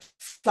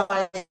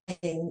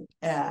flying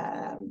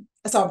a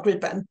Saab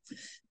Gripen,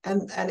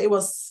 and it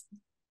was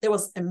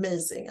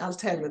amazing. I'll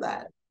tell you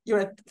that.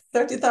 You're at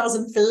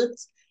 30,000 feet.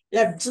 You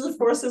have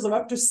G-forces of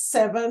up to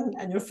 7,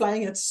 and you're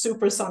flying at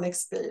supersonic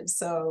speed.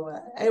 So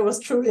it was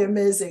truly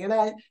amazing. And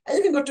I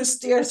even got to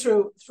steer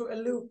through a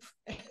loop.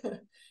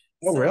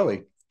 Oh,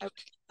 really?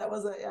 That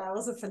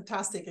was a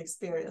fantastic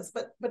experience.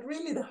 But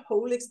really the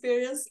whole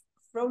experience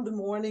from the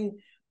morning,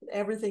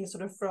 everything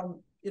sort of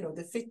from,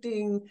 the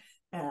fitting,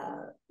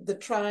 the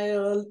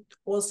trial,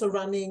 also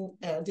running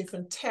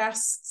different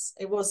tests.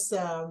 It was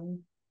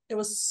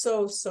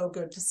so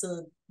good to see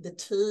the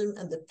team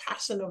and the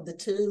passion of the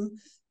team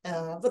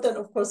but then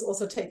of course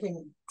also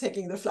taking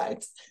the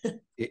flight.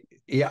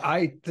 Yeah,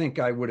 I think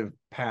I would have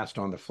passed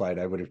on the flight.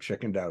 I would have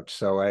chickened out.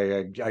 So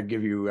I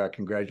give you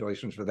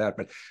congratulations for that.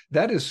 But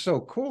that is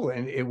so cool,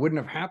 and it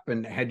wouldn't have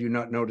happened had you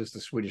not noticed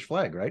the Swedish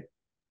flag, right?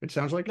 It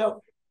sounds like.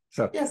 No.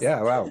 So yes.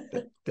 Yeah, wow,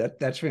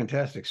 that's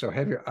fantastic. So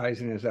have your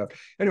eyes and ears out.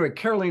 Anyway,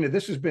 Carolina,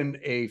 this has been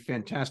a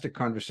fantastic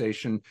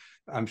conversation.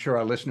 I'm sure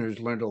our listeners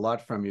learned a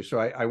lot from you. So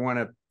I want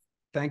to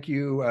thank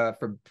you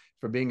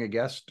for being a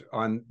guest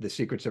on the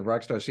Secrets of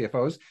Rockstar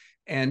CFOs.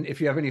 And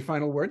if you have any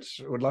final words,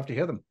 I would love to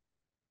hear them.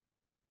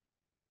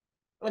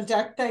 Well,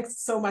 Jack,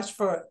 thanks so much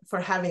for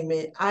having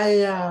me.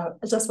 I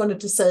just wanted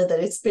to say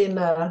that it's been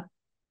a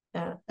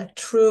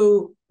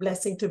true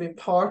blessing to be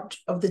part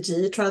of the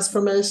GE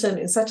transformation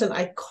in such an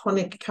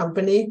iconic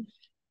company.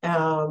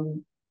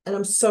 And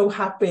I'm so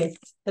happy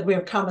that we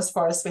have come as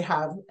far as we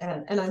have.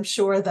 And I'm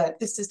sure that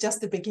this is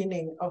just the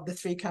beginning of the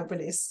three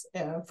companies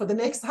for the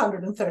next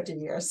 130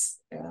 years.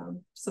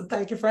 So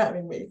thank you for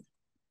having me.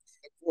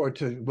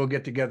 We'll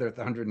get together at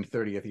the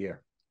 130th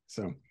year.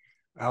 So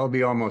I'll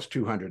be almost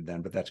 200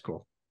 then, but that's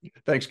cool.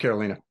 Thanks,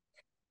 Carolina.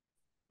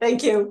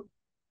 Thank you.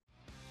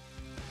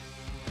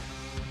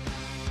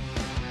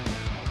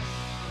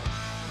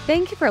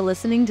 Thank you for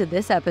listening to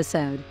this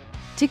episode.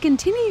 To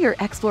continue your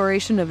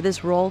exploration of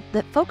this role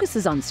that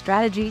focuses on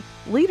strategy,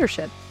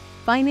 leadership,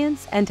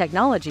 finance, and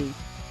technology,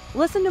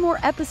 listen to more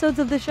episodes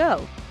of the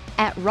show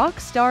at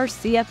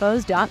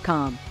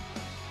rockstarcfos.com.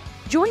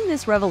 Join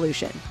this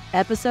revolution,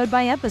 episode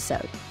by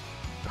episode.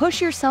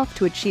 Push yourself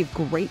to achieve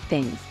great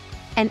things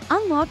and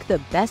unlock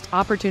the best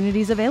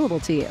opportunities available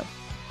to you.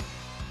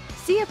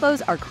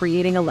 CFOs are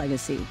creating a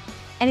legacy,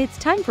 and it's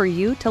time for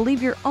you to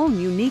leave your own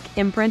unique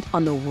imprint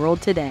on the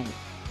world today.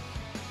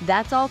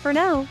 That's all for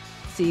now.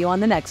 See you on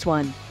the next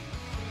one.